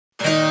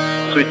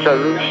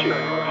switcheroo shit.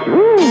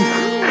 Woo!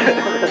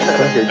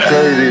 Fucking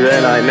crazy,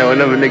 man. I know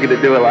another nigga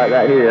to do it like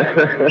that here.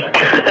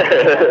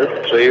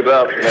 Straight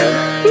up, man.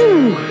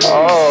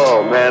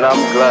 Oh, man,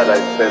 I'm glad I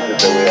spent it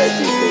the way I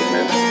did it,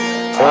 man.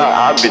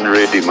 I've been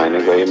ready, my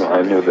nigga. You know,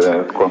 I knew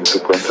the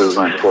consequences,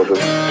 man, for this.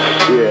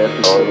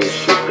 Yeah, all this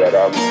shit that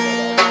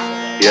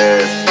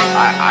yeah,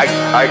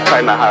 I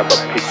kind of have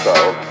a picture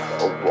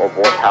of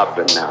what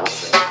happened now.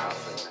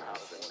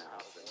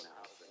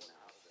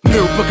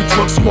 New fucking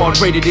truck squad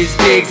raided his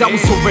digs. I was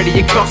already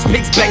in cuffs,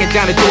 pigs banging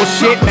down the door.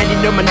 Shit, man, you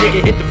know my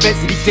nigga hit the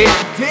fence and he did.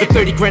 The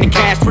 30 grand in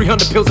cash,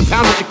 300 pills and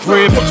pounds at the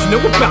crib. What you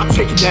know about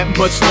taking that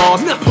much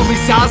loss?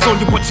 Police eyes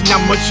on you, watching how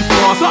much you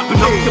lost.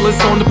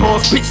 Binoculars on the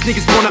boss, bitch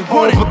niggas wanna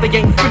own it, but they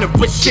ain't finna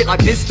rich shit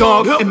like this,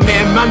 dog. And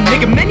man, my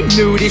nigga, man, he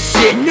knew this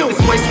shit.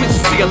 That's why he switched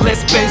to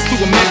CLS Benz to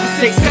a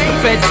Mazda 6. The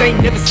feds ain't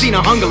never seen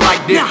a hunger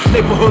like this.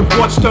 Neighborhood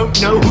watch don't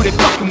know who they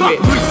fucking with.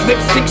 Loose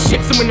lips, sink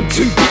ships, and when them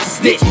two bitches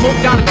snitch. More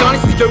down a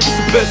dynasty, yo, it's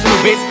a personal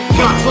bits.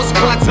 Can't trust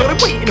clientele, they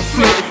waiting to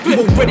flip.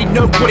 You already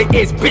know what it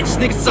is, bitch,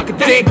 niggas suck a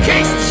dick.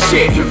 Gangster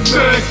shit.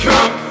 America,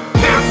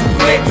 pounds and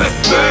flips,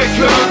 that's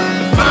America.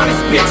 The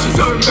finest bitches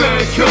are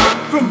America.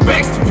 From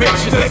rags to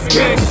riches, that's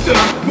gangster.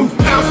 Move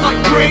pounds like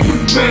bricks,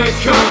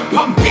 America.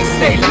 Pump pigs,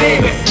 stay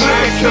lit, that's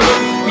America.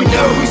 We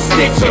know who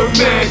snitch,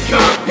 America.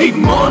 Leave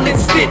them all in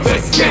stitch,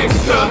 that's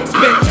gangster.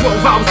 Spent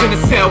 12 hours in a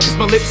cell, cause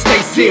my lips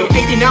stay sealed.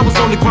 18 hours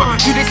on the grind,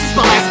 dude, this is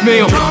my last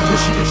meal.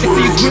 They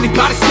see it's really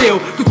gotta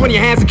steal, cause when your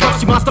hands are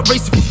cuffs, you might start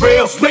racing for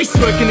real. Stay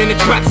lurking in the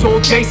traps all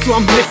day, so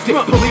I'm lifted.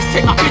 Police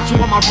take my picture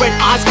while my red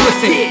eyes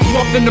glisten.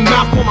 Swapped in the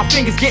mouth while my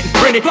fingers getting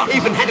printed.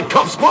 Even had a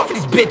cuff squad for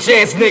these bitch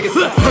ass niggas.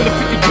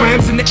 150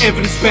 grams in the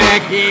evidence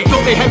bag.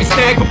 Thought they had me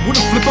snag, but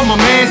wouldn't flip on my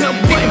mans.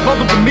 Didn't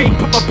bother with me,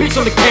 put my bitch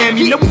on the cam.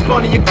 You know it's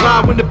Bonnie and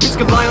Clyde when the bitch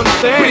can lie on the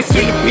stand. But it's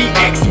soon to be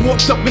X,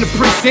 walked up in the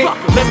precinct.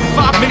 Less than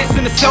 5 minutes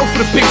in the cell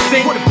for the big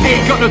scene.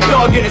 Ain't got no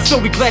dog in it, so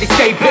we glad he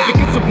stayed put.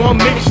 Because in 1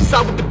 minute she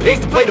side with the pigs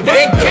to play the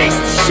big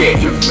gangster shit.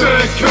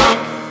 America,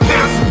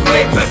 pounds and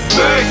flips, that's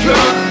America.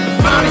 The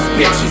finest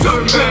bitches are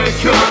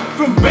America.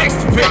 From rags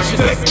to riches,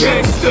 that's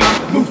gangster.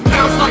 Move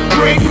pounds like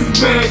bricks,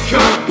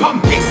 America.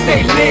 Pump pigs,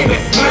 stay lit,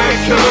 that's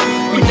America.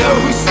 We know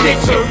who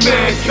snitch,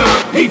 America.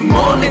 Leave them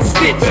all in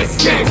stitch, that's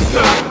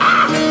gangster.